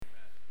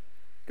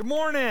Good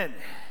morning.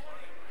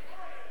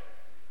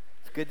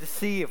 It's good to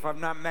see you. If I've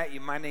not met you,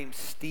 my name's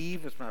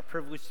Steve. It's my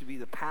privilege to be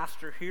the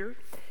pastor here.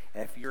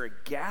 And if you're a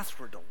guest,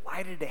 we're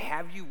delighted to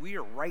have you. We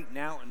are right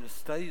now in the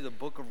study of the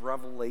book of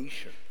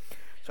Revelation.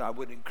 So I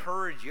would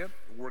encourage you.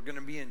 We're going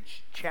to be in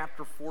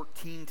chapter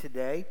 14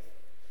 today,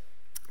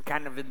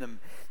 kind of in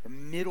the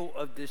middle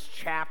of this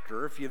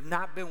chapter. If you've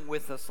not been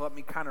with us, let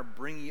me kind of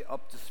bring you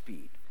up to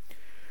speed.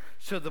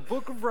 So the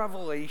book of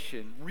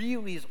Revelation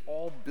really is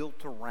all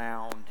built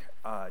around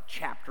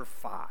chapter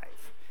 5.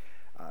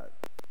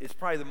 It's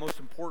probably the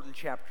most important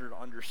chapter to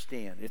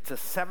understand. It's a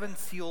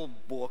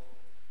seven-sealed book,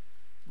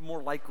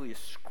 more likely a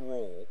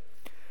scroll.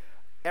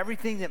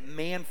 Everything that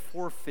man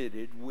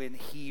forfeited when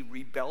he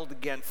rebelled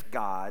against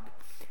God,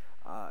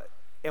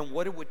 and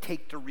what it would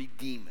take to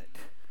redeem it.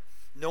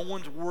 No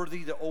one's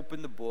worthy to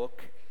open the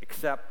book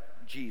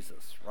except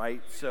Jesus,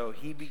 right? So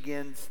he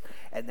begins,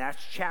 and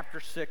that's chapter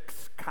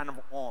 6 kind of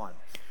on.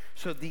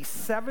 So these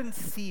seven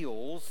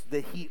seals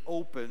that he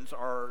opens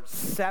are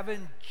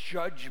seven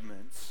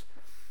judgments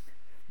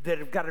that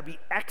have got to be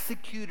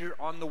executed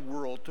on the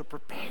world to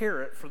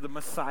prepare it for the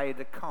Messiah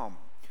to come.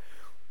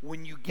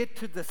 When you get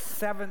to the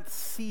seventh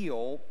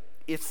seal,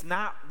 it's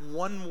not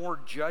one more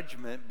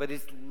judgment, but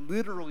it's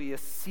literally a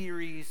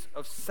series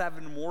of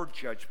seven more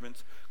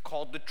judgments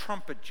called the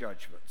trumpet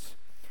judgments.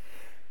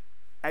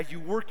 As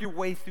you work your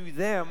way through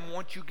them,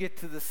 once you get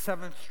to the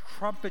seventh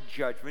trumpet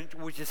judgment,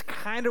 which is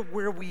kind of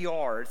where we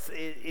are,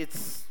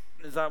 it's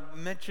as I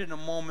mentioned a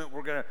moment,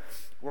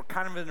 we're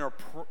kind of in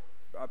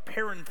a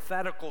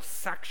parenthetical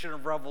section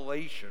of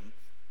Revelation.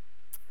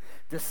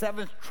 The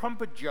seventh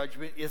trumpet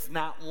judgment is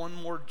not one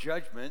more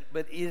judgment,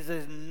 but is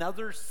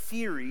another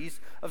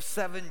series of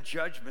seven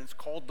judgments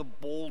called the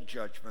bowl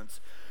judgments,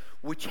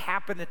 which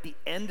happen at the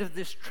end of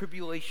this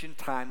tribulation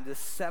time, this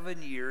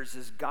 7 years,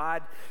 as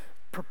God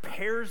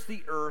prepares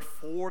the earth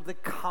for the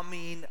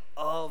coming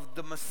of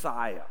the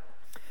Messiah.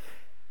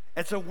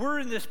 And so we're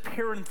in this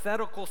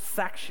parenthetical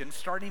section,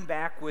 starting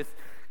back with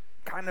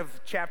kind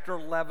of chapter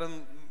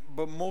 11,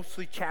 but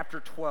mostly chapter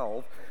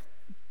 12,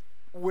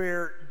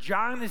 where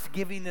John is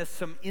giving us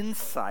some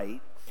insight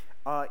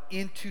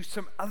into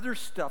some other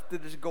stuff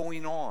that is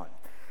going on.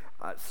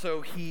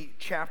 So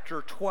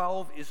chapter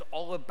 12 is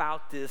all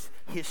about this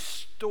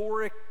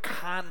historic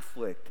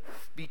conflict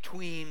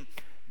between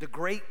the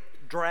great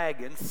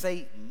dragon,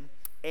 Satan,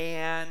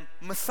 and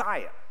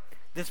Messiah.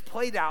 This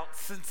played out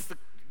since the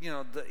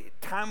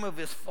time of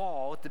his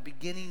fall at the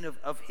beginning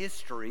of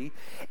history,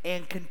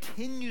 and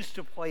continues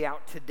to play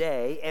out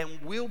today,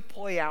 and will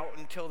play out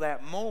until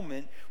that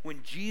moment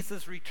when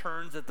Jesus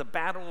returns at the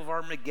Battle of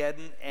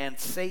Armageddon and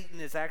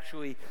Satan is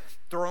actually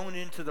thrown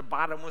into the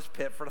bottomless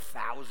pit for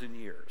 1,000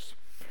 years.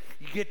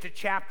 You get to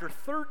chapter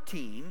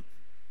 13,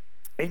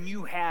 and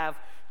you have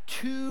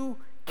two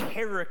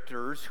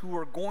characters who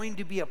are going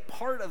to be a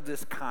part of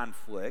this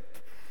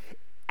conflict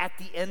at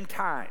the end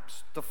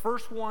times. The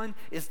first one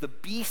is the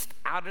beast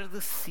out of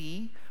the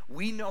sea.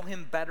 We know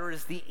him better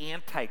as the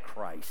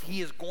Antichrist.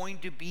 He is going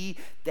to be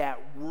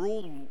that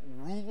world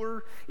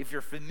ruler. If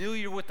you're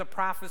familiar with the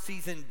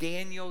prophecies in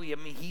Daniel,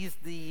 he's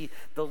the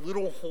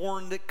little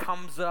horn that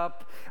comes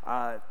up.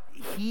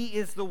 He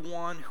is the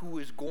one who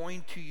is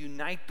going to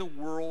unite the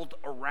world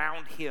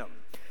around him.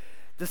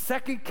 The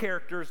second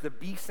character is the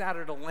beast out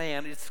of the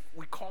land.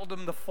 We called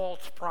him the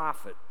false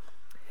prophet.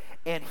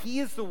 And he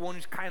is the one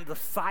who's kind of the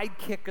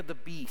sidekick of the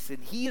beast.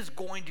 And he is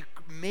going to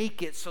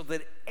make it so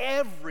that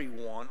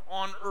everyone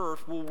on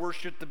earth will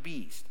worship the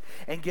beast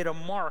and get a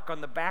mark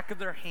on the back of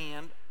their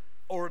hand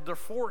or their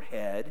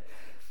forehead,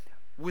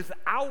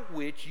 without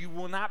which you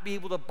will not be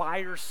able to buy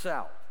or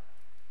sell.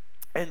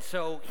 And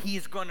so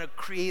he's going to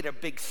create a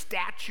big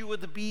statue of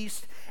the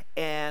beast,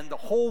 and the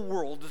whole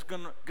world is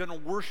going to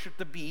worship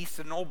the beast.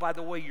 And oh, by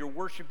the way, you're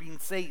worshiping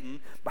Satan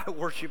by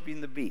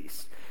worshiping the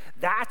beast.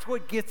 That's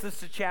what gets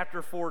us to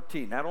chapter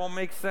 14. That all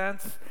makes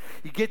sense?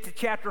 You get to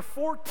chapter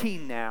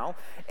 14 now,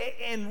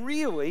 and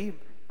really,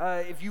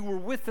 if you were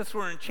with us,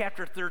 we're in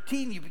chapter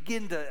 13, you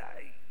begin to,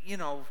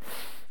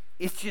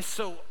 it's just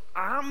so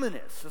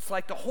ominous. It's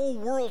like the whole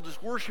world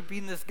is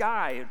worshiping this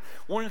guy. And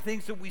one of the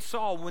things that we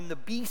saw, when the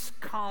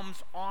beast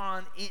comes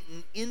on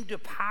into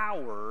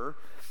power,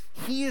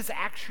 he is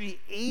actually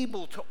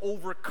able to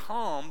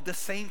overcome the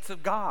saints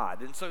of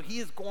God. And so he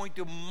is going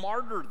to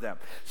martyr them.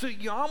 So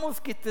you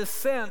almost get this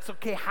sense,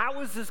 okay,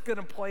 how is this going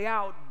to play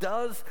out?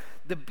 Does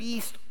the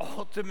beast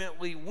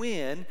ultimately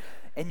win?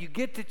 And you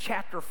get to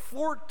chapter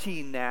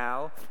 14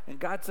 now, and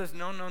God says,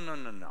 no.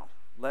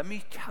 Let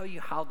me tell you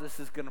how this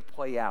is going to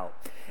play out.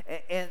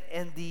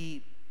 And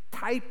the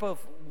type of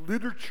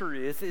literature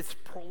it's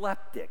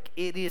proleptic.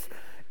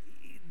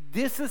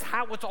 This is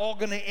how it's all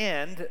going to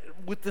end,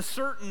 with the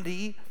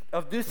certainty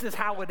of this is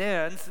how it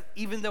ends,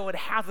 even though it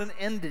hasn't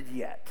ended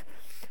yet.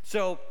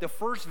 So the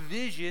first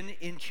vision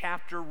in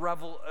chapter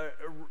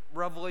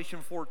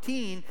Revelation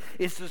 14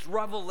 is this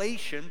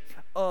revelation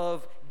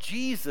of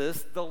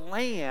Jesus, the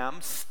Lamb,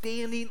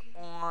 standing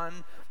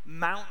on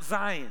Mount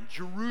Zion,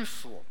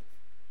 Jerusalem,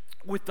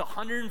 with the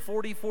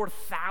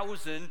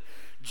 144,000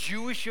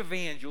 Jewish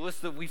evangelists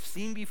that we've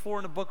seen before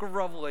in the book of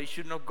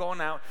Revelation have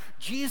gone out.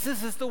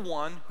 Jesus is the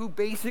one who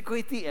basically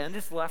at the end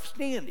is left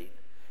standing.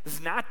 It's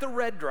not the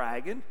red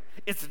dragon.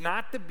 It's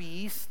not the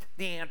beast,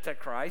 the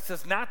Antichrist.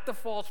 It's not the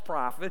false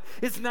prophet.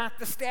 It's not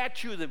the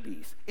statue of the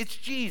beast. It's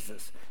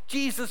Jesus.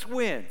 Jesus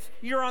wins.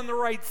 You're on the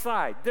right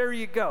side. There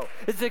you go.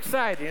 It's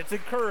exciting. It's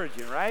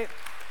encouraging, right?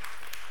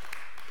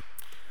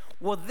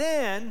 Well,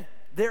 then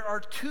there are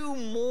two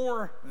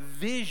more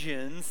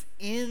visions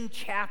in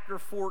chapter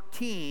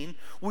 14,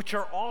 which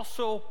are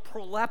also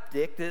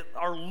proleptic, that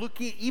are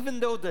looking, even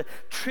though the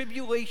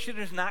tribulation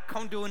has not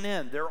come to an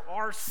end, there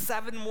are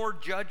 7 more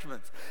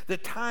judgments. The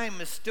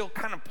time is still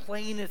kind of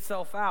playing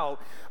itself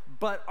out,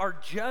 but are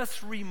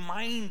just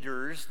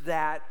reminders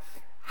that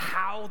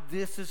how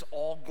this is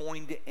all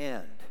going to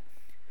end.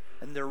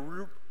 And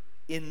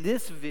in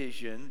this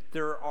vision,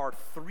 there are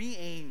 3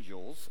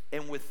 angels,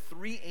 and with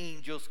 3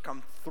 angels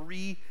come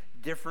 3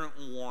 different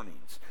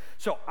warnings.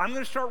 So I'm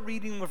going to start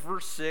reading with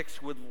verse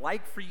 6. Would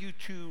like for you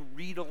to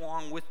read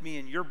along with me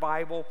in your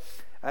Bible,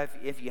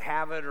 if you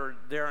have it, or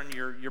there on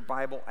your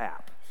Bible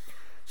app.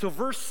 So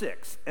verse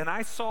 6, and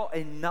I saw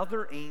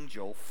another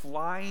angel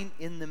flying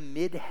in the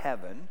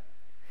mid-heaven,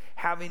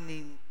 having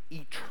an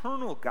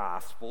eternal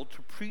gospel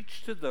to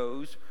preach to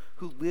those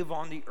who live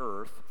on the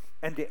earth,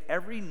 and to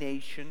every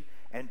nation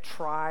and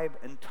tribe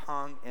and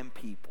tongue and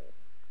people.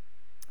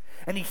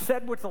 And he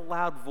said with a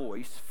loud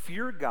voice,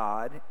 "Fear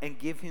God and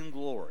give him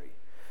glory,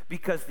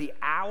 because the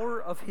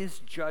hour of his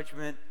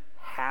judgment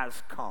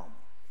has come.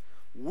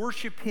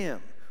 Worship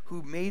him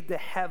who made the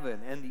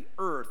heaven and the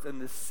earth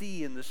and the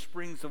sea and the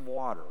springs of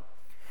water."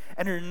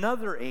 And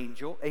another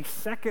angel, a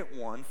second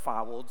one,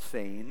 followed,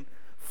 saying,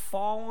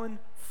 "Fallen,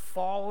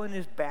 fallen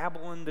is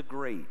Babylon the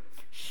Great,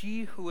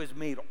 she who has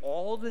made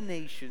all the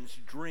nations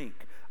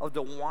drink of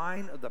the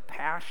wine of the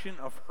passion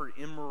of her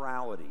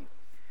immorality."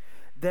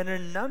 Then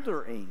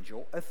another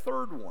angel, a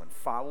third one,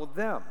 followed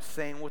them,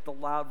 saying with a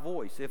loud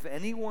voice, "If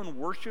anyone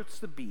worships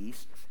the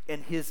beast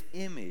and his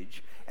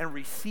image and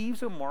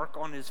receives a mark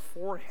on his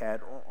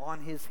forehead or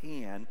on his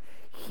hand,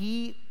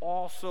 he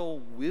also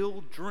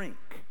will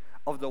drink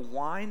of the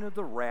wine of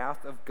the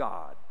wrath of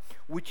God,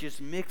 which is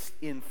mixed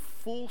in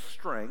full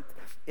strength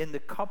in the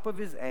cup of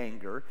his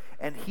anger,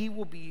 and he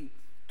will be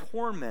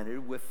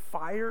tormented with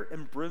fire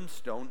and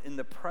brimstone in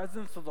the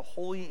presence of the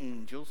holy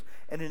angels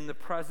and in the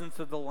presence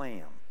of the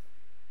Lamb.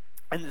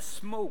 And the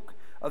smoke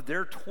of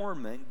their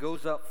torment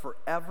goes up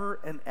forever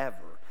and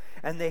ever.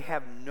 And they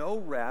have no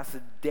rest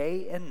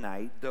day and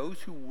night,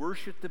 those who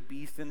worship the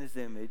beast in his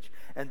image,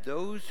 and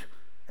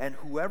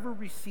whoever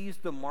receives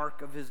the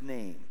mark of his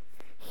name.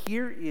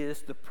 Here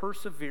is the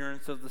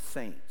perseverance of the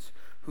saints,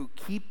 who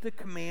keep the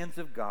commands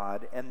of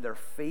God and their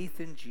faith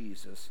in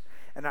Jesus.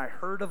 And I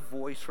heard a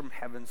voice from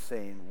heaven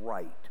saying,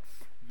 "Write,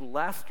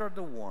 blessed are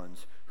the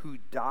ones who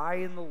die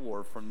in the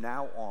Lord from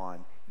now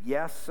on.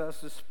 Yes,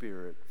 says the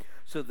Spirit,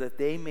 so that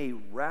they may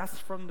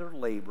rest from their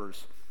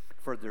labors,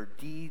 for their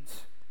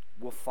deeds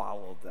will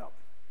follow them."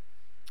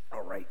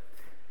 All right,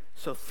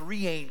 so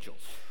 3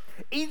 angels.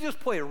 Angels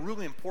play a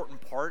really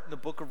important part in the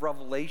book of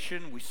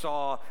Revelation. We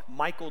saw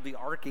Michael the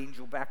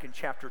archangel back in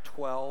chapter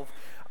 12.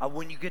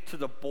 When you get to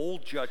the bowl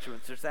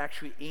judgments, there's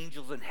actually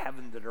angels in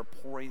heaven that are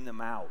pouring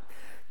them out.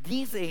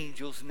 These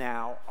angels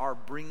now are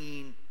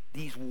bringing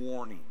these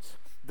warnings.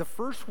 The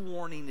first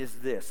warning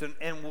is this,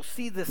 and we'll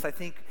see this, I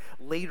think,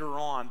 later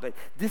on, but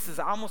this is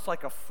almost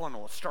like a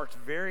funnel. It starts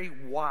very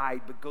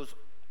wide, but goes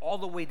all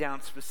the way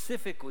down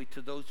specifically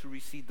to those who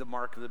receive the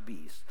mark of the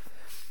beast.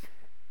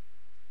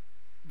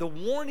 The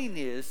warning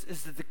is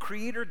that the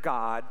Creator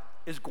God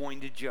is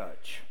going to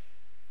judge.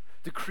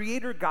 The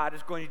Creator God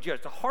is going to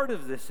judge. The heart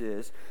of this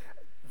is,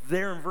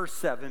 there in verse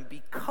 7,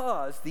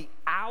 because the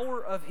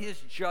hour of his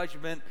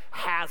judgment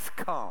has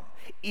come.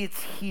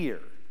 It's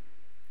here.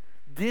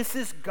 This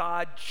is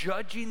God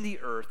judging the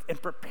earth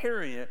and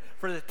preparing it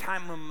for the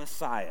time of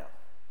Messiah.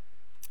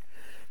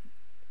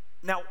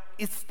 Now,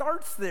 it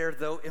starts there,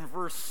 though, in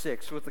verse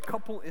 6 with a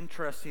couple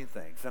interesting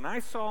things. "And I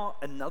saw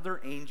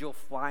another angel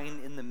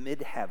flying in the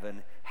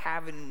mid-heaven,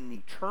 having an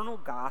eternal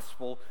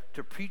gospel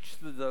to preach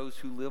to those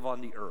who live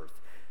on the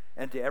earth,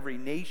 and to every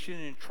nation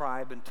and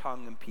tribe and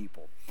tongue and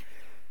people."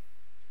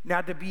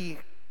 Now, to be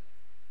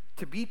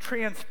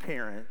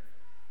transparent,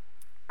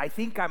 I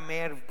think I may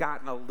have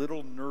gotten a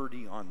little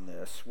nerdy on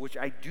this, which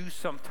I do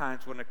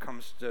sometimes when it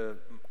comes to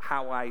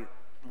how I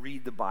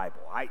read the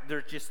Bible.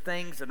 There's just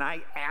things, and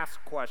I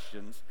ask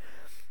questions,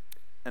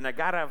 and I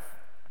gotta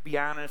be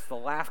honest, the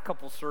last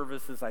couple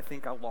services, I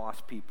think I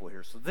lost people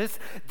here. So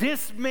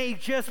this may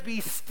just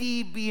be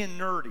Steve being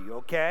nerdy,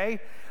 okay?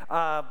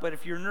 But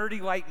if you're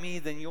nerdy like me,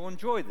 then you'll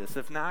enjoy this.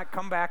 If not,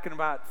 come back in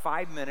about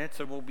 5 minutes,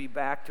 and we'll be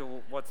back to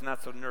what's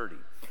not so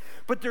nerdy.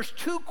 But there's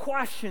 2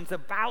 questions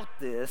about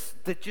this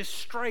that just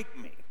strike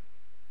me.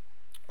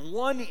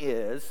 One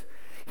is,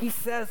 he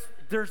says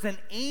there's an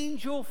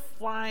angel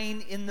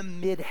flying in the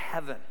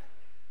mid-heaven.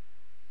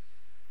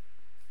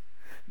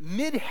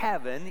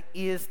 Mid-heaven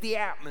is the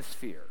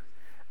atmosphere.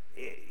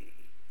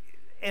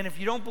 And if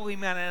you don't believe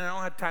me, and I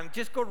don't have time,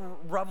 just go to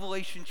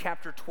Revelation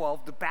chapter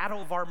 12, the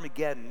Battle of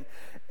Armageddon.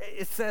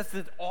 It says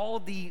that all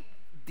the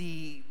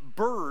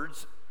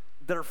birds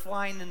that are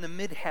flying in the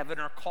mid-heaven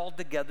are called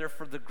together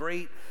for the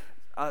great,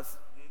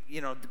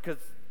 because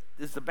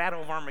it's the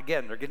Battle of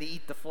Armageddon. They're going to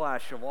eat the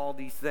flesh of all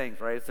these things,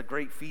 right? It's a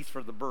great feast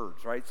for the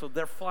birds, right? So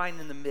they're flying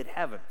in the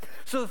mid-heaven.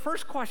 So the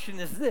first question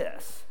is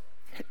this: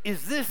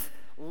 is this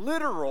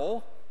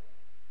literal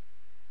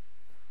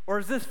or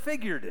is this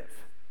figurative?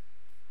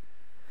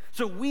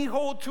 So we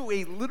hold to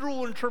a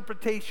literal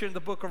interpretation of the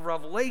book of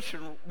Revelation,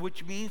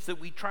 which means that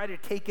we try to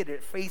take it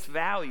at face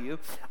value,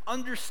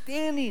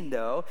 understanding,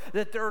 though,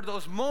 that there are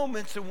those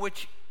moments in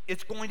which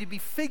it's going to be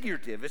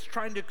figurative. It's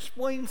trying to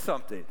explain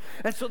something.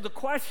 And so the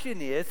question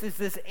is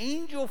this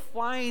angel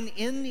flying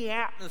in the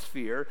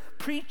atmosphere,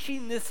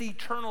 preaching this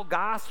eternal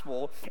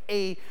gospel,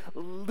 a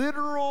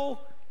literal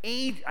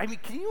angel? I mean,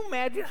 can you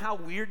imagine how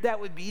weird that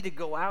would be to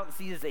go out and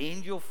see this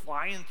angel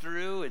flying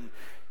through and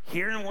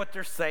hearing what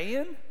they're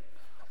saying?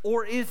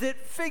 Or is it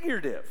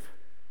figurative?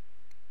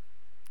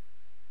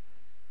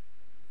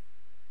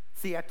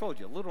 See, I told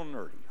you, a little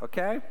nerdy,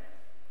 okay?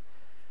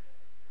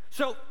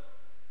 So,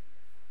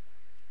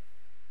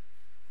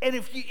 and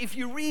if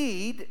you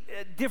read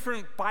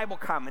different Bible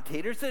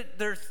commentators,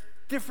 there's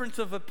difference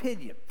of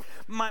opinion.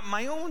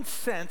 My own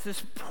sense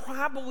is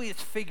probably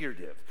it's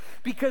figurative,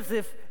 because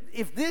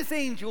if this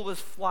angel is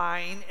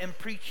flying and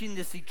preaching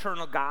this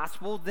eternal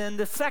gospel, then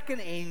the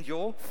second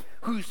angel,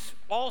 who's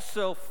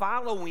also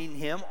following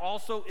him,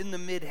 also in the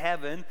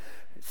mid-heaven,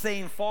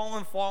 saying,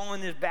 "Fallen,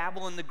 fallen is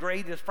Babylon the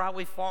Great," is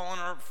probably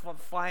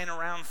flying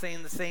around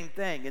saying the same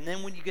thing. And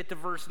then when you get to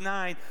verse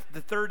 9,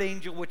 the third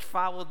angel which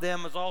followed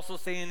them is also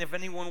saying, "If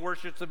anyone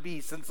worships a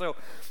beast."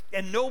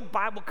 And no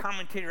Bible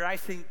commentator I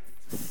think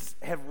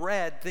have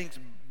read thinks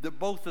that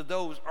both of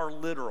those are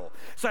literal.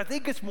 So I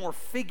think it's more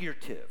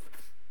figurative.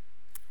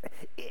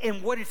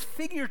 And what it's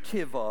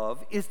figurative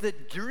of is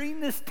that during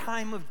this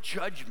time of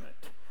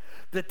judgment,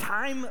 the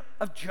time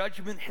of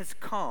judgment has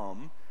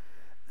come.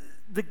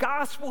 The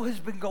gospel has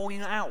been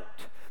going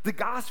out. The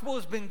gospel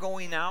has been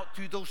going out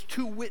through those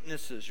two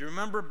witnesses. You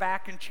remember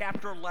back in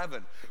chapter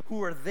 11,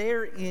 who are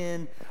there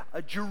in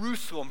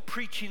Jerusalem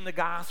preaching the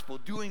gospel,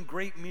 doing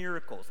great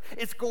miracles.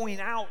 It's going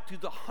out to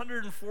the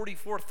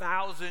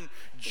 144,000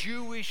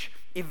 Jewish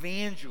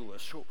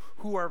evangelists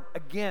who are,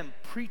 again,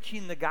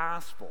 preaching the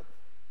gospel.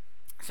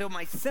 So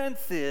my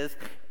sense is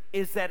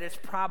that it's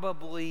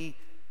probably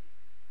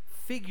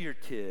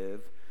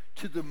figurative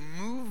to the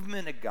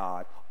movement of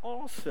God.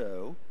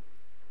 Also,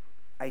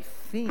 I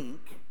think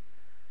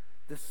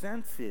the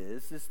sense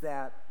is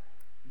that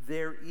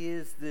there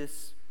is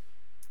this,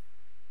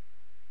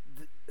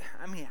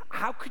 I mean,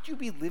 how could you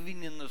be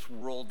living in this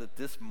world at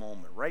this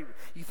moment, right?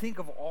 You think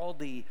of all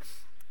the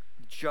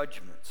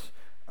judgments,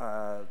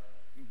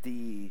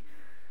 the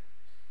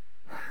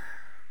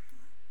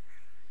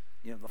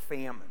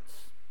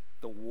famines,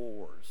 the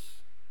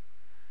wars,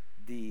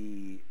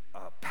 the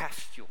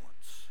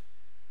pestilence,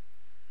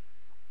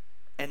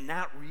 and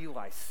not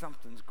realize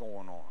something's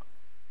going on.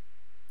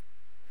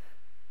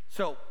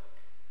 So,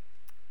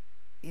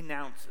 he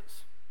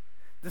announces.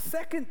 The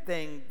second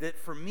thing that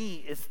for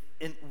me is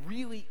a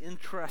really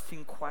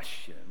interesting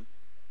question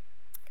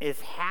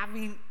is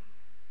having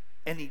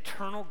an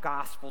eternal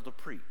gospel to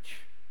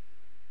preach.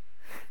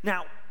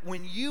 Now,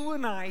 when you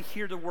and I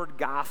hear the word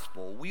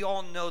gospel, we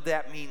all know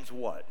that means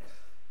what?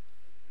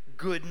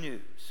 Good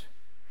news.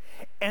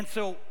 And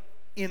so,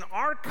 in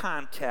our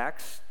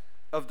context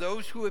of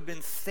those who have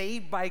been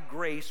saved by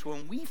grace,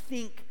 when we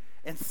think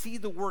and see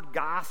the word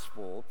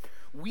gospel,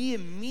 we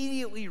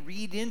immediately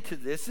read into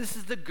this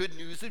is the good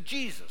news of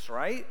Jesus,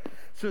 right?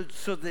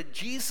 So that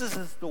Jesus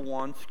is the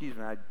one, excuse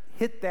me, I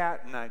hit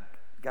that and I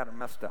got it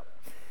messed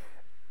up.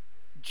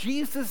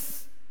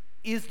 Jesus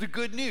is the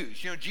good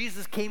news. You know,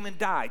 Jesus came and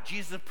died.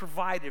 Jesus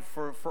provided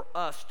for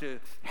us to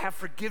have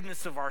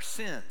forgiveness of our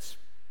sins.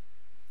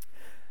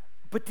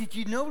 But did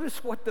you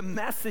notice what the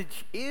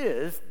message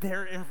is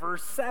there in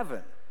verse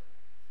 7?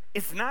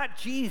 It's not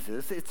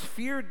Jesus, it's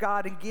fear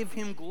God and give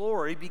him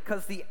glory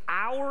because the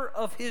hour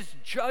of his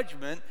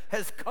judgment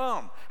has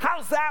come.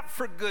 How's that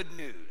for good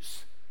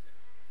news?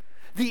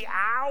 The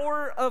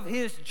hour of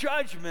his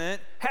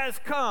judgment has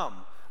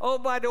come. Oh,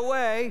 by the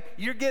way,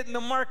 you're getting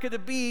the mark of the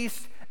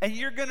beast and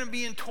you're going to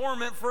be in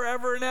torment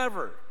forever and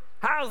ever.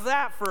 How's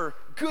that for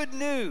good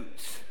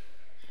news?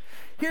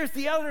 Here's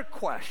the other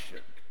question.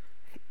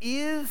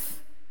 Is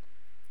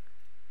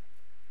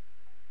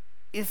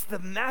the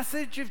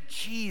message of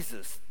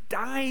Jesus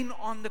dying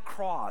on the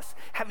cross,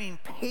 having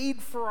paid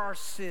for our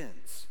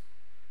sins,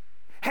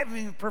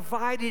 having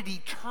provided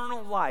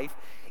eternal life,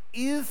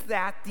 is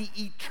that the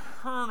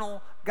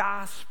eternal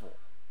gospel?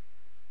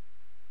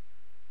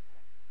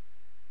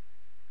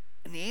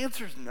 And the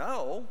answer is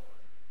no.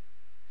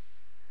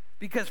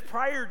 Because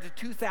prior to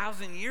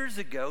 2,000 years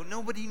ago,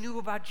 nobody knew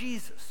about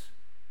Jesus.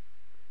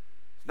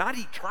 It's not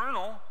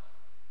eternal.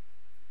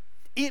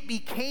 It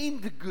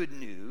became the good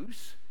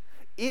news.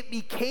 It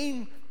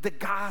became the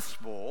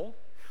gospel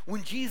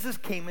when Jesus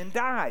came and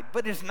died.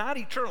 But it's not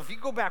eternal. If you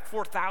go back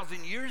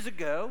 4,000 years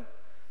ago,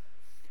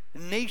 the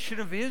nation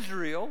of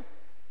Israel,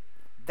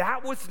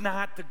 that was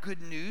not the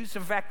good news.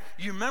 In fact,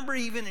 you remember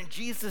even in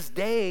Jesus'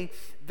 day,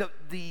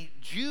 the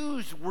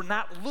Jews were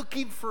not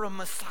looking for a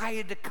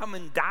Messiah to come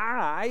and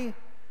die.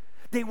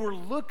 They were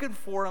looking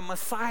for a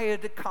Messiah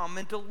to come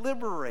and to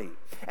liberate.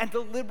 And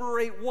to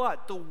liberate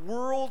what? The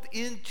world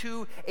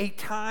into a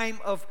time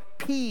of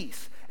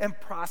peace and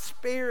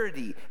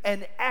prosperity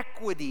and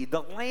equity.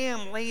 The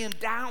lamb laying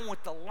down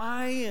with the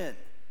lion.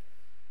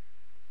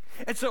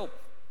 And so,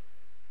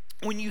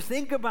 when you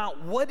think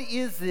about what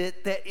is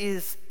it that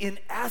is in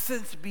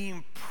essence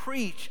being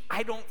preached,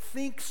 I don't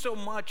think so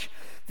much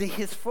that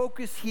his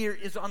focus here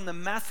is on the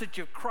message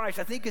of Christ.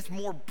 I think it's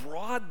more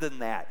broad than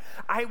that.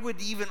 I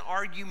would even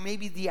argue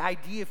maybe the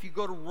idea, if you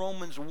go to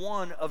Romans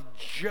 1, of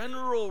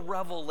general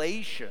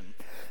revelation,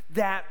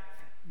 that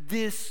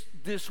this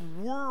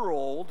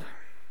world,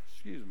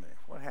 excuse me,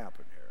 what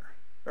happened here?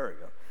 There we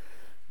go.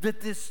 That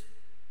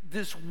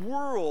this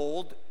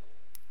world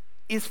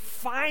is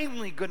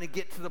finally going to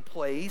get to the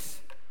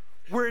place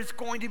where it's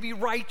going to be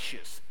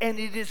righteous, and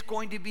it is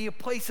going to be a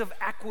place of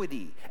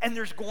equity, and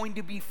there's going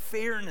to be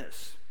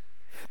fairness.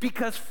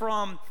 Because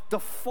from the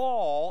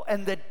fall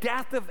and the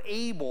death of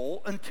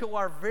Abel until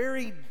our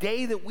very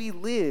day that we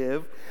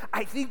live,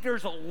 I think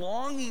there's a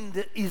longing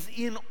that is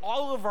in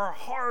all of our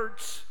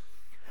hearts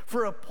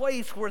for a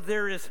place where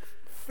there is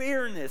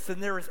fairness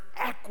and there is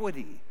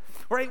equity.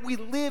 Right? We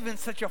live in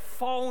such a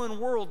fallen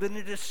world, and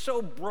it is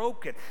so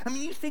broken. I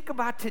mean, you think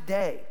about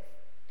today.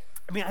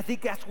 I mean, I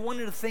think that's one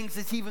of the things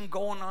that's even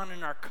going on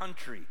in our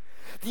country.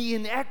 The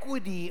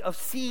inequity of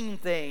seeing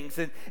things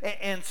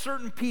and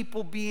certain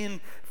people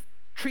being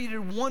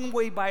treated one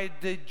way by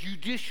the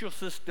judicial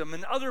system,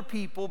 and other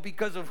people,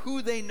 because of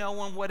who they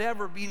know and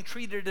whatever, being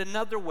treated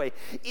another way.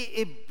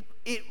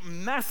 It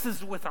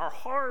messes with our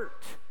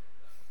heart.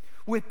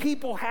 With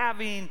people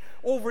having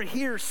over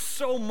here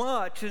so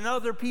much and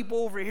other people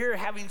over here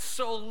having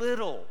so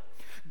little.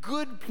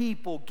 Good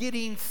people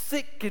getting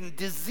sick and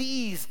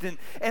diseased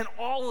and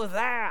all of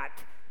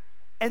that.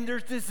 And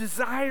there's this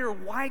desire,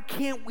 why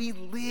can't we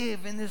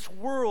live in this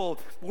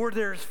world where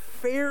there's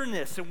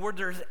fairness and where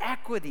there's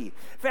equity?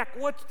 In fact,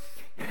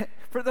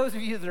 for those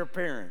of you that are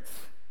parents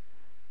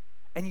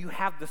and you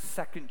have the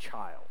second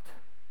child,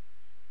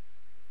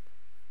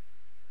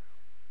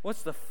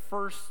 what's the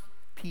first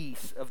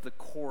piece of the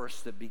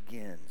chorus that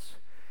begins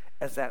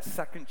as that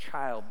second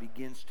child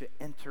begins to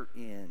enter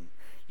in?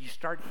 You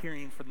start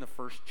hearing from the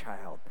first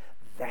child,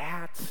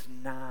 that's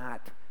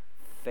not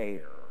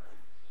fair.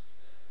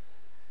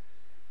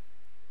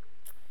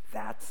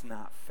 That's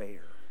not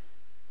fair.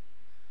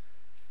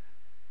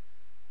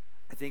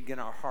 I think in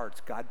our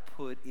hearts, God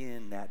put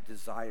in that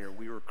desire.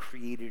 We were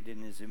created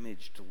in his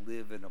image to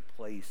live in a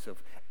place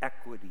of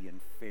equity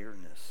and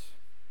fairness.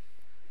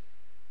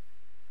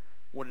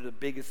 One of the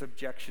biggest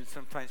objections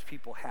sometimes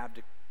people have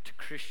to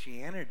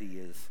Christianity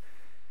is,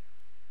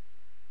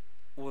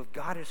 well, if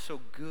God is so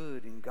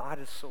good and God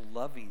is so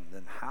loving,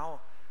 then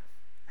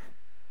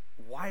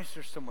why is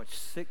there so much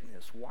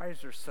sickness? Why is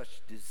there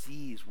such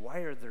disease? Why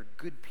are there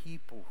good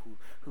people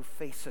who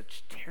face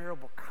such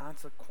terrible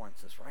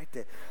consequences, right?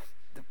 The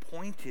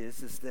point is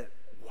that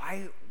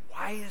why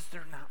is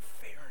there not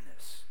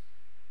fairness?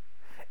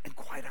 And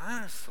quite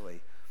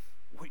honestly,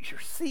 what you're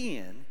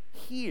seeing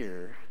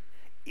here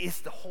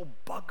is the whole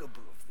bugaboo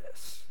of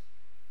this.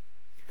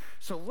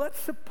 So let's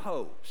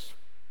suppose,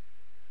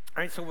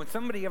 all right, so when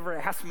somebody ever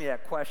asks me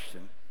that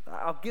question,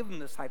 I'll give them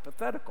this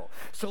hypothetical.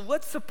 So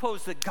let's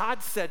suppose that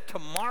God said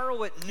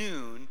tomorrow at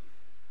noon,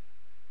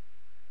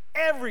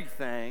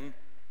 everything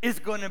is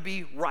going to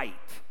be right,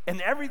 and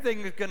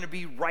everything is going to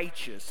be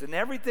righteous, and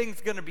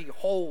everything's going to be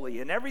holy,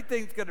 and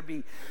everything's going to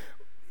be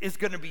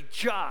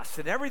just,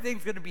 and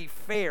everything's going to be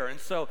fair. And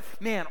so,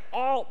 man,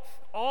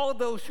 all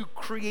those who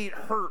create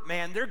hurt,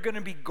 man, they're going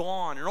to be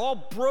gone, and all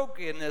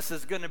brokenness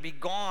is going to be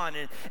gone,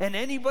 and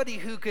anybody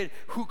who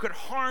could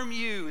harm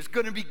you is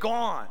going to be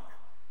gone,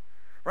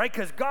 right?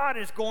 Because God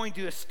is going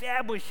to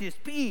establish his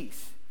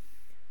peace.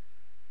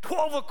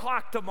 12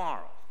 o'clock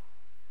tomorrow.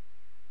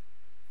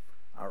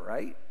 All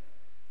right?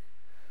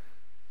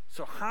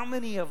 So how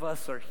many of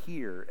us are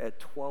here at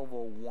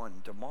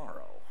 12:01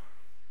 tomorrow?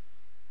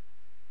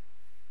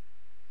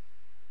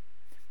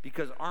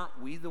 Because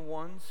aren't we the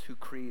ones who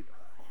create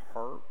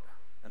hurt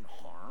and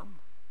harm?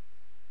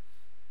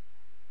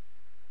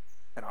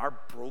 And our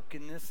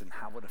brokenness and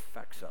how it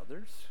affects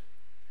others?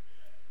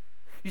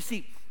 You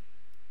see,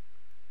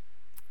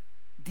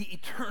 the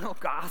eternal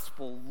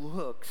gospel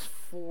looks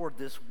for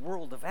this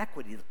world of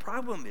equity. The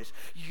problem is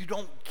you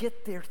don't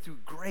get there through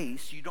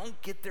grace. You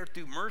don't get there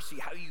through mercy.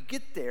 How you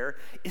get there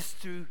is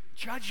through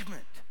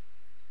judgment.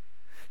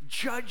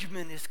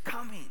 Judgment is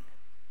coming.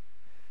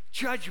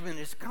 Judgment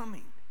is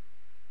coming.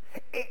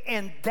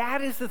 And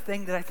that is the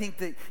thing that I think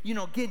that,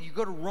 again, you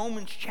go to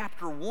Romans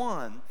chapter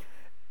 1,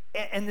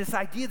 and this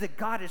idea that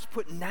God has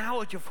put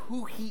knowledge of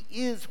who he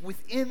is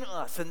within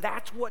us, and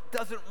that's what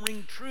doesn't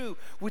ring true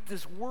with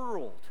this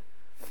world.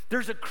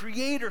 There's a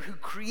creator who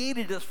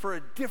created us for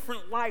a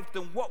different life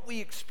than what we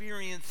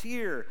experience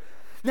here.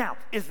 Now,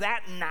 is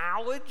that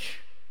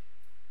knowledge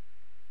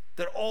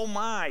that, oh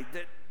my,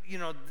 that,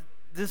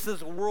 this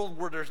is a world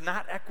where there's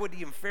not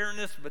equity and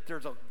fairness, but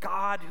there's a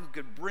God who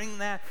could bring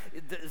that?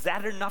 Is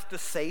that enough to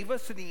save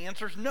us? And the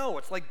answer is no.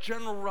 It's like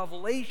general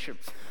revelation.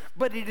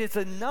 But it is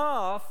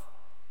enough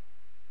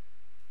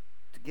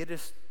to get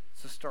us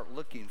to start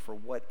looking for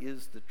what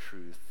is the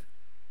truth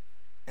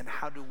and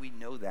how do we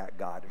know that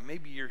God. And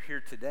maybe you're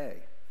here today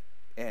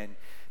and,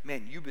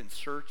 man, you've been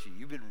searching,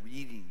 you've been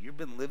reading, you've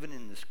been living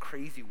in this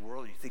crazy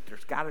world, and you think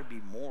there's got to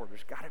be more,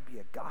 there's got to be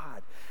a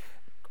God.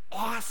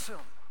 Awesome.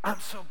 I'm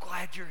so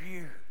glad you're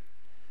here.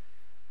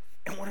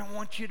 And what I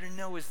want you to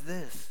know is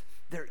this: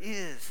 there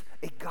is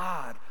a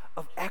God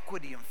of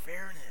equity and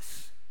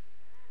fairness.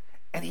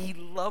 And he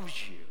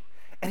loves you.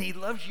 And he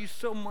loves you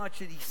so much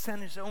that he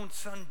sent his own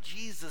son,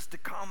 Jesus, to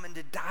come and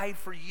to die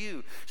for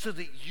you so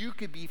that you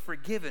could be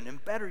forgiven.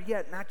 And better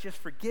yet, not just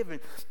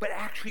forgiven, but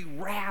actually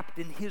wrapped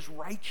in his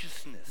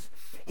righteousness.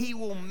 He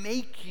will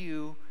make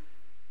you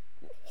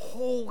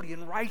holy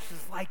and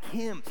righteous like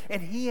him.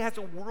 And he has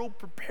a world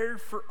prepared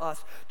for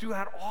us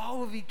throughout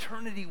all of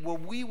eternity where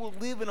we will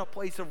live in a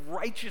place of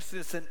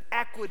righteousness and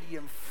equity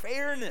and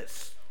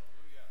fairness.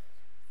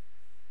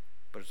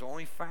 But it's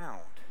only found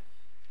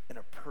in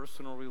a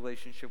personal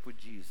relationship with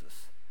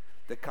Jesus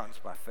that comes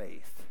by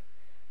faith.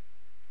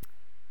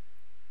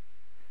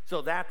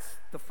 So that's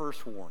the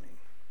first warning,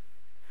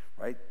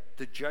 right?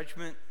 The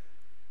judgment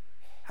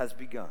has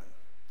begun.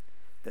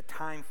 The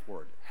time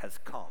for it has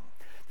come.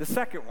 The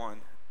second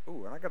one,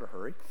 and I gotta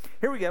hurry.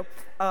 Here we go.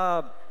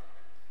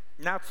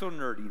 Not so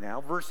nerdy now.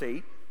 Verse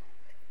 8.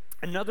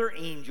 Another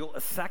angel,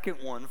 a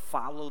second one,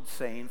 followed,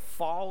 saying,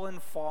 "Fallen,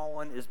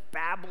 fallen is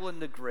Babylon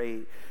the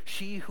Great,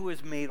 she who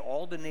has made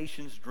all the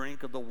nations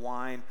drink of the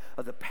wine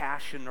of the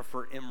passion of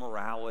her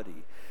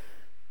immorality."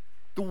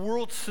 The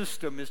world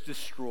system is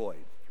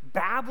destroyed.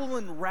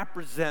 Babylon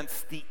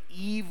represents the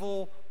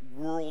evil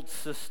world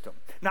system.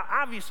 Now,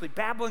 obviously,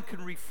 Babylon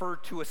can refer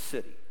to a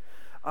city.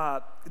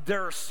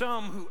 There are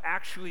some who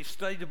actually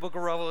study the book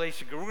of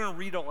Revelation, because we're going to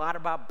read a lot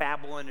about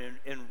Babylon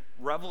in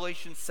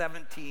Revelation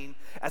 17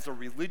 as a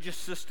religious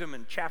system,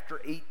 and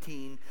chapter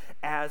 18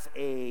 as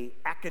a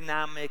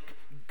economic,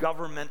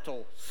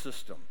 governmental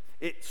system.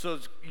 So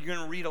you're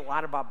going to read a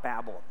lot about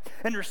Babylon.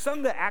 And there's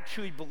some that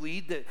actually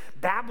believe that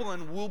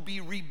Babylon will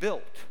be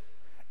rebuilt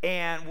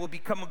and will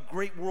become a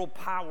great world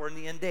power in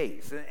the end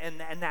days,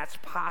 and that's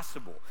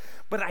possible.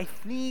 But I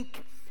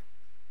think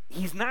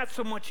he's not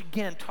so much,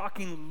 again,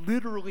 talking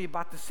literally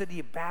about the city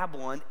of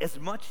Babylon as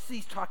much as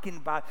he's talking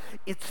about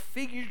its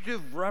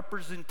figurative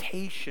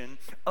representation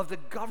of the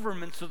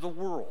governments of the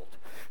world.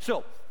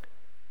 So,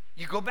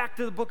 you go back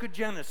to the book of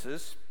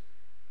Genesis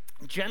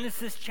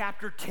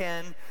chapter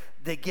 10,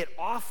 they get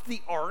off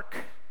the ark.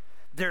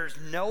 There's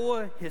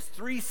Noah, his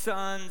 3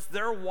 sons,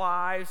 their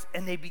wives,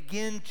 and they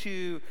begin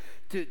to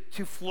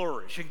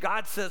flourish. And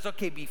God says,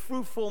 okay, be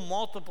fruitful,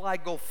 multiply,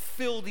 go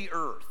fill the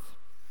earth.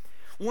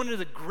 One of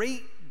the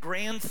great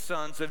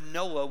grandsons of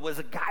Noah was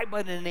a guy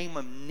by the name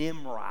of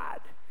Nimrod.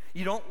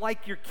 You don't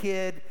like your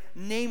kid,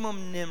 name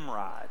him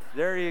Nimrod.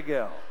 There you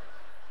go.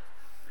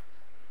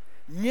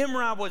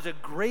 Nimrod was a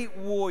great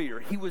warrior.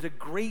 He was a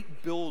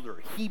great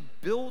builder. He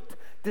built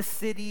the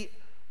city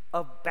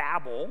of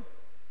Babel.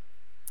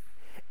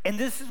 And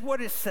this is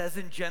what it says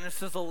in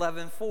Genesis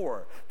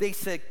 11:4. They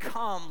said,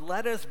 "Come,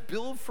 let us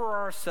build for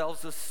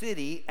ourselves a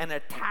city and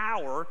a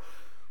tower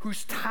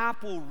whose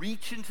top will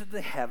reach into the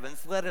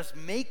heavens. Let us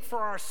make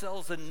for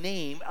ourselves a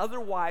name,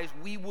 otherwise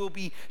we will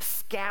be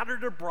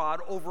scattered abroad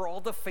over all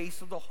the face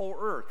of the whole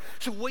earth."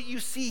 So what you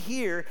see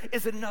here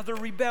is another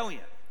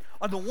rebellion.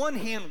 On the one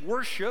hand,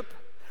 worship,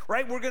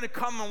 right? We're going to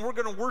come and we're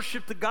going to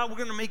worship the God. We're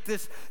going to make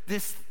this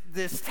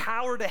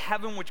tower to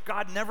heaven, which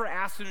God never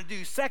asked him to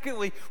do.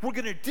 Secondly, we're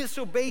going to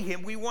disobey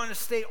him. We want to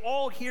stay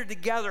all here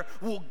together.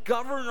 We'll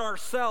govern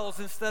ourselves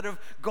instead of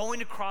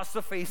going across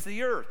the face of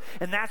the earth.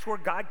 And that's where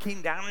God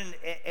came down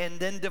and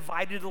then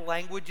divided the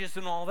languages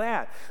and all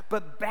that.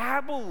 But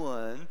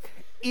Babylon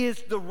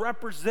is the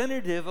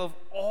representative of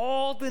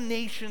all the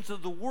nations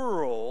of the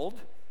world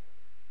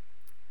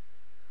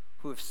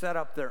who have set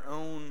up their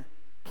own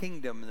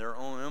kingdom and their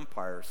own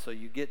empire. So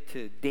you get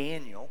to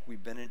Daniel.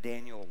 We've been in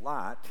Daniel a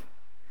lot.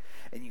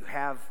 And you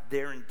have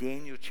there in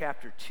Daniel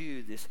chapter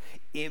 2 this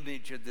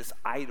image of this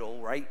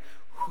idol, right?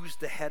 Who's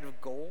the head of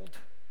gold?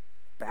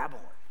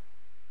 Babylon.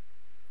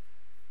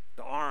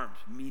 The arms,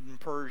 Mede and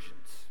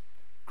Persians,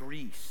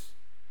 Greece,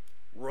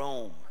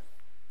 Rome.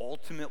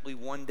 Ultimately,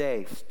 one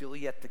day, still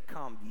yet to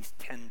come, these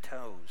 10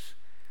 toes.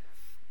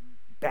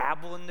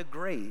 Babylon the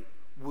Great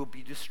will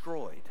be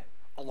destroyed,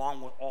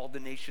 along with all the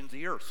nations of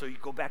the earth. So you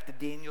go back to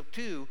Daniel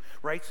 2,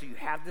 right? So you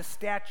have this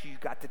statue, you've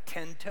got the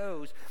 10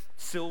 toes,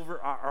 silver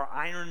or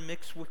iron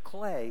mixed with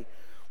clay.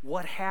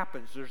 What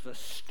happens? There's a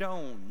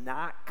stone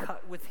not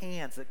cut with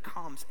hands that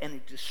comes and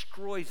it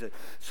destroys it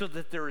so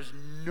that there is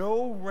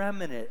no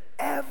remnant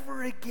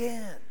ever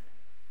again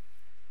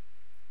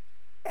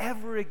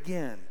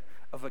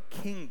of a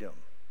kingdom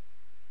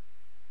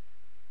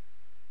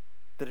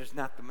that is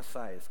not the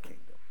Messiah's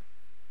kingdom.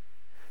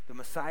 The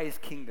Messiah's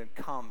kingdom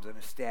comes and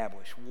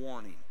establishes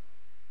warning,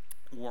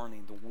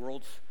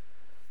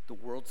 the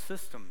world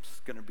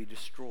system's going to be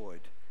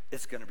destroyed.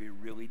 It's going to be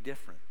really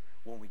different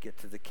when we get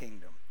to the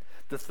kingdom.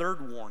 The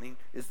third warning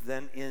is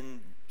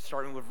then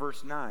starting with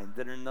verse 9,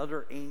 that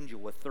another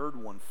angel, a third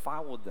one,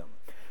 followed them,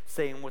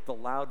 saying with a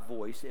loud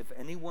voice, if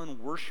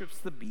anyone worships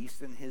the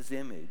beast in his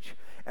image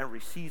and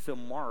receives a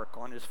mark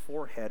on his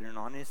forehead and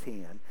on his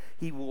hand,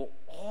 he will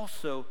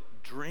also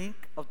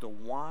drink of the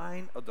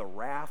wine of the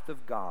wrath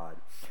of God,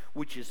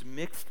 which is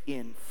mixed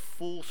in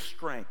full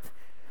strength.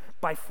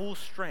 By full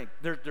strength,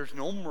 there's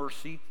no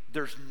mercy,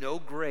 there's no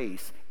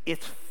grace,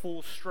 it's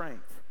full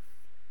strength.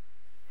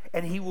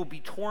 And he will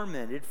be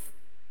tormented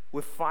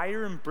with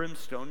fire and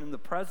brimstone in the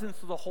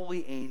presence of the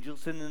holy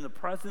angels and in the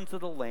presence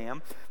of the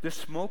Lamb. The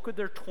smoke of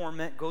their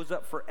torment goes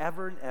up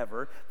forever and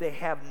ever. They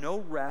have no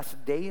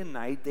rest day and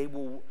night.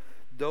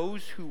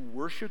 Those who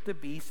worship the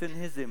beast in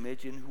his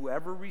image and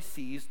whoever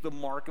receives the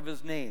mark of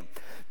his name.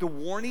 The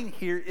warning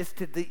here is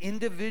to the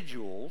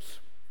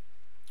individuals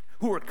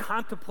who are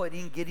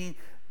contemplating getting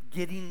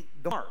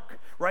the mark,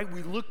 right?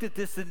 We looked at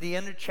this in the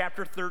end of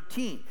chapter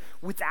 13.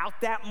 Without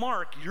that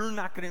mark, you're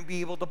not going to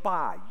be able to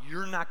buy.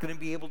 You're not going to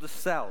be able to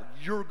sell.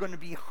 You're going to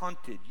be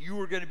hunted. You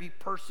are going to be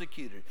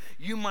persecuted.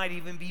 You might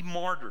even be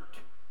martyred.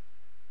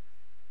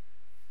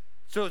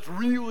 So it's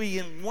really,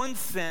 in one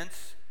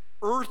sense,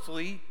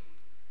 earthly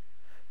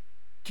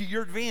to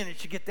your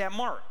advantage to get that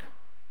mark.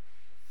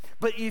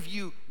 But if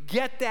you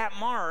get that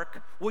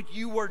mark, what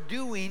you are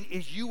doing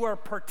is you are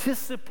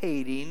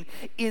participating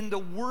in the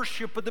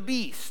worship of the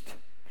beast.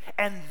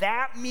 And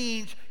that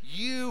means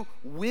you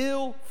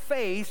will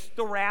face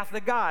the wrath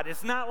of God.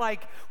 It's not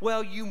like,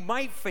 well, you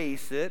might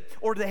face it,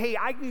 or hey,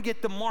 I can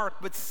get the mark,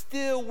 but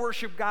still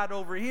worship God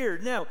over here.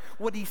 No,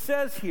 what he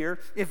says here,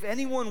 if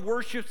anyone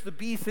worships the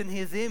beast in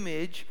his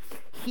image,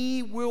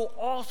 he will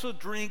also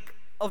drink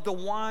of the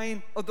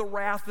wine of the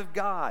wrath of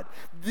God.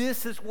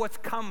 This is what's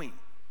coming.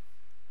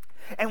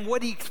 And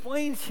what he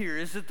explains here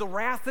is that the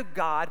wrath of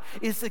God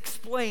is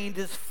explained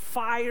as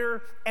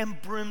fire and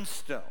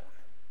brimstone.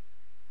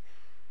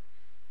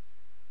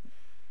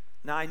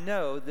 Now, I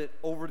know that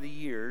over the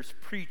years,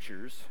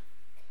 preachers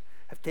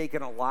have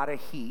taken a lot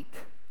of heat,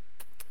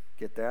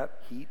 get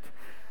that, heat,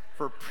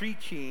 for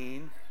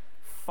preaching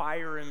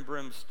fire and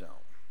brimstone.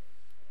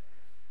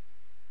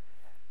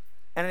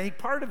 And I think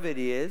part of it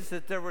is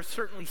that there were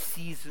certainly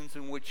seasons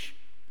in which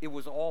it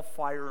was all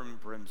fire and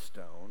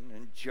brimstone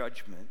and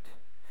judgment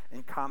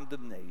and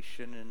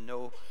condemnation and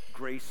no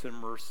grace and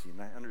mercy,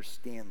 and I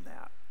understand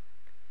that.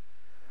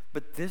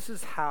 But this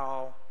is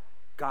how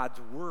God's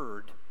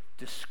word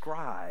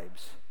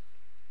describes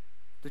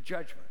the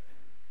judgment: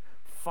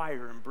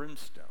 fire and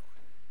brimstone,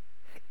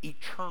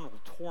 eternal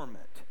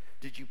torment.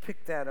 Did you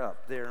pick that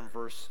up there in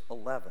verse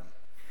 11?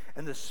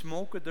 And the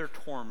smoke of their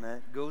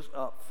torment goes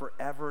up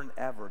forever and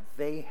ever.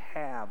 They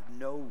have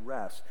no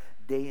rest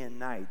day and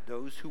night,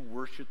 those who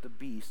worship the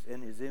beast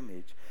in his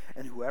image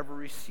and whoever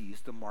receives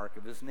the mark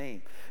of his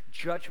name.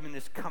 Judgment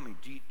is coming.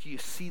 Do you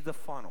see the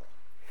funnel?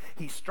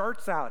 He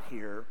starts out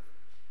here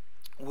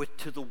with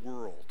to the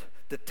world.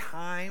 The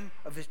time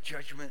of his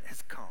judgment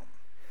has come.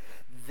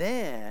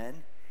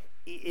 Then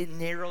it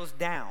narrows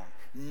down.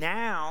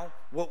 Now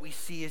what we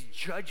see is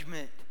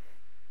judgment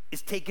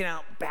is taking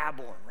out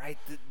Babylon, right?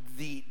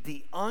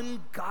 The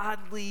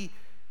ungodly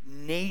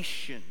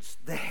nations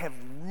that have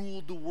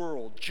ruled the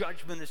world.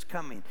 Judgment is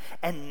coming.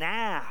 And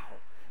now,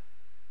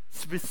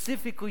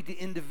 specifically to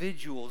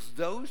individuals,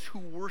 those who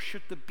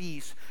worship the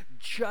beast,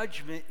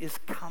 judgment is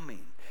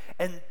coming.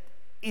 And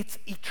it's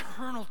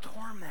eternal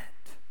torment.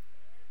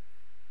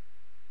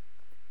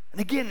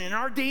 And again, in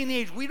our day and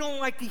age, we don't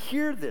like to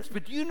hear this.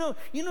 But you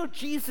know,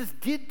 Jesus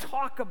did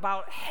talk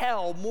about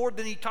hell more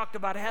than he talked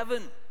about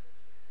heaven.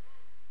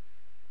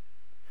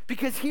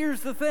 Because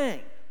here's the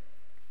thing.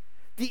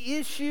 The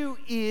issue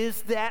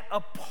is that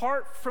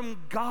apart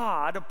from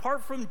God,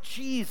 apart from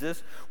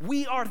Jesus,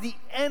 we are the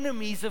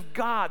enemies of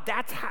God.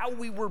 That's how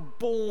we were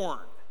born.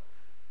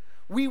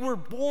 We were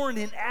born,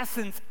 in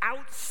essence,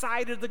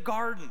 outside of the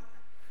garden.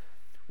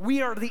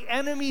 We are the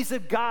enemies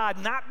of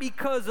God, not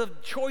because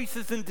of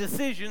choices and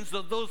decisions,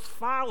 though those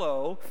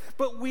follow,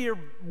 but we're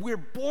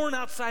born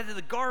outside of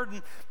the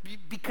garden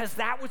because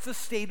that was the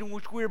state in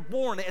which we were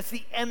born, as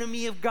the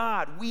enemy of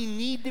God. We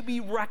need to be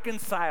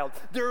reconciled.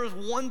 There is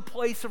one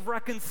place of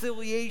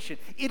reconciliation.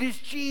 It is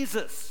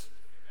Jesus.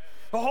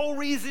 The whole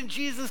reason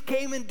Jesus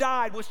came and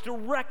died was to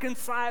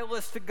reconcile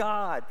us to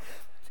God,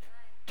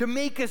 to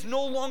make us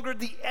no longer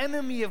the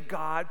enemy of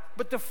God,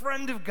 but the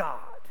friend of God.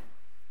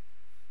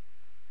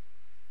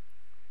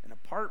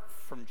 Apart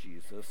from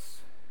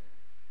Jesus,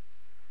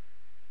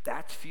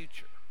 that's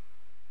future.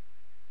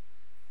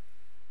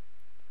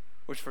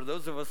 Which, for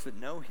those of us that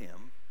know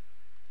him,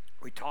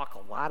 we talk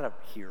a lot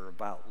up here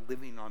about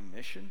living on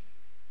mission.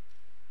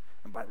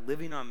 And by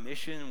living on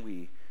mission,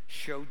 we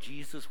show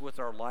Jesus with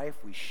our life,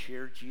 we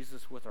share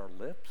Jesus with our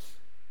lips.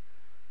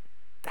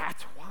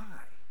 That's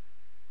why.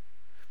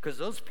 Because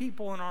those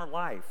people in our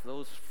life,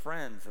 those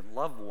friends and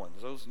loved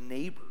ones, those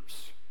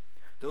neighbors,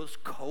 those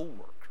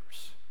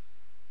co-workers.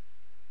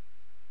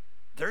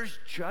 There's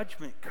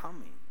judgment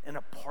coming, and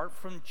apart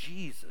from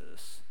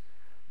Jesus,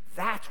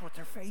 that's what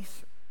they're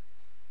facing.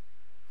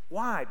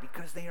 Why?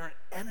 Because they are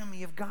an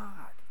enemy of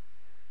God.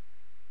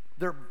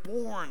 They're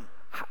born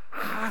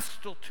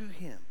hostile to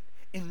him,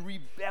 in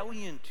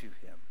rebellion to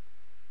him.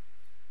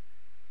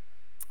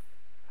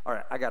 All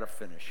right, I got to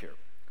finish here.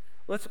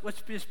 Let's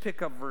just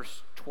pick up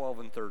verse 12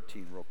 and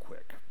 13 real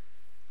quick.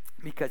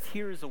 Because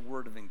here's a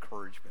word of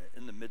encouragement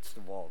in the midst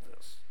of all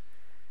this.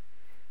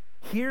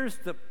 Here's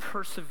the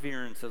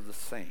perseverance of the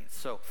saints.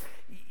 So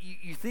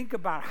you think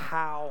about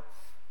how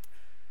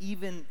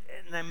even,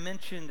 and I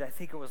mentioned, I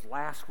think it was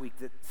last week,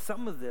 that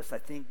some of this, I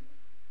think,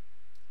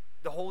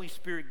 the Holy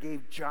Spirit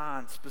gave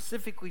John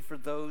specifically for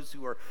those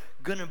who are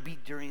going to be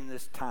during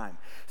this time.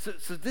 So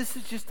this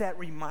is just that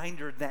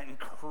reminder, that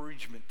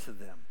encouragement to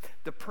them,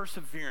 the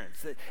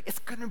perseverance, that it's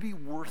going to be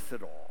worth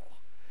it all.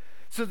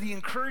 So the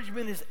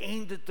encouragement is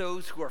aimed at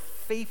those who are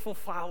faithful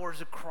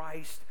followers of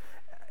Christ.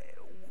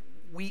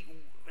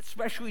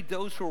 Especially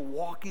those who are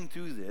walking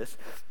through this.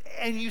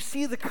 And you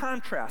see the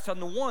contrast. On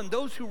the one,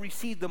 those who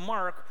receive the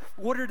mark,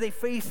 what are they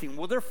facing?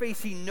 Well, they're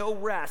facing no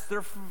rest.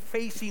 They're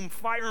facing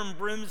fire and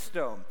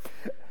brimstone.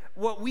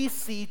 What we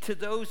see to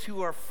those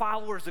who are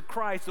followers of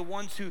Christ, the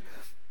ones who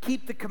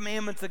keep the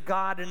commandments of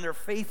God and their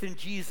faith in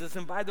Jesus,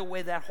 and by the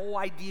way, that whole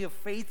idea of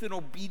faith and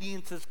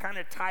obedience is kind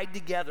of tied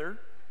together.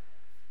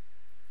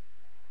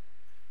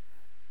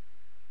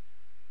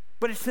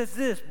 But it says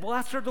this,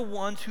 blessed are the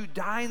ones who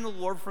die in the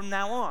Lord from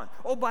now on.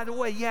 Oh, by the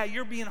way, yeah,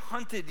 you're being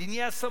hunted. And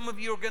yes, some of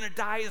you are going to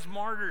die as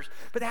martyrs.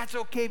 But that's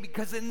okay,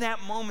 because in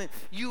that moment,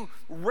 you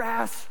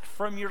rest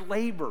from your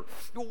labor.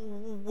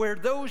 Where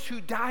those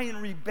who die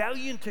in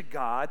rebellion to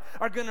God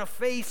are going to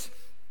face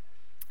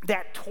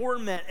that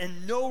torment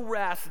and no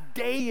rest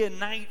day and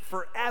night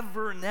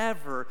forever and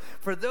ever.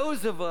 For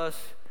those of us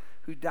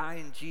who die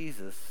in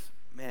Jesus,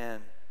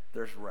 man,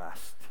 there's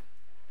rest.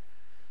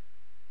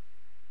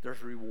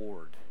 There's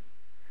reward.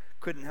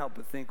 Couldn't help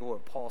but think of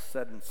what Paul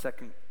said in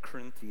 2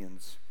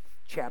 Corinthians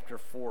chapter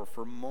 4,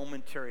 for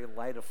momentary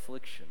light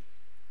affliction.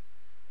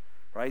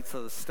 Right?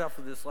 So the stuff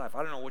of this life,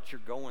 I don't know what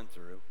you're going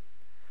through.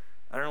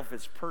 I don't know if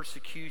it's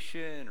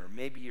persecution, or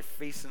maybe you're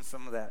facing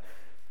some of that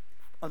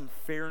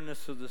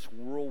unfairness of this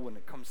world when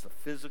it comes to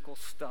physical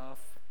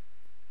stuff.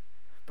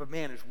 But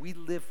man, as we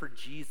live for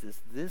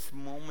Jesus, this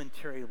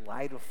momentary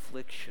light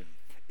affliction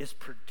is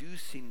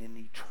producing an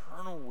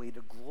eternal way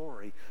to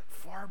glory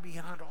far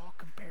beyond all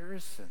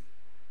comparison.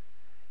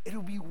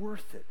 It'll be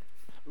worth it.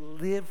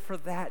 Live for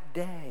that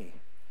day.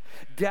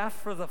 Death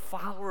for the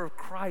follower of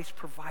Christ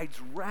provides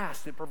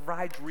rest. It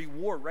provides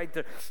reward, right?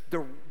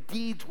 The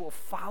deeds will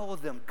follow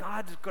them.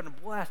 God is going to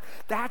bless.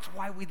 That's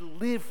why we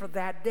live for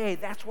that day.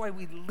 That's why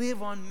we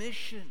live on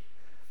mission.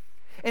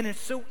 And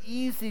it's so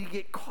easy to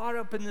get caught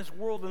up in this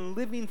world and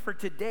living for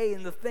today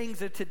and the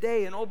things of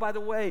today. And oh, by the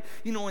way,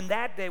 in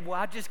that day, well,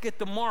 I'll just get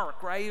the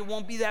mark, right? It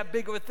won't be that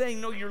big of a thing.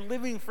 No, you're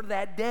living for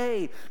that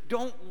day.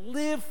 Don't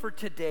live for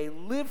today.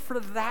 Live for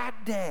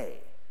that day.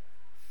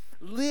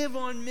 Live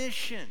on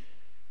mission.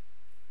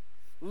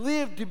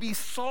 Live to be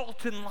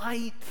salt and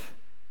light.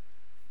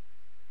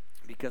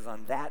 Because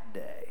on that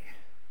day,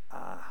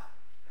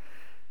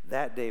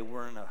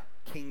 we're in a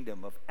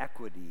kingdom of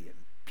equity and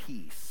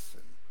peace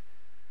and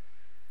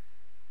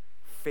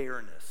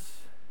fairness,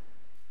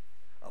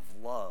 of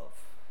love.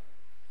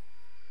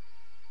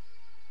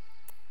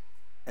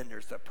 And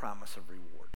there's that promise of reward.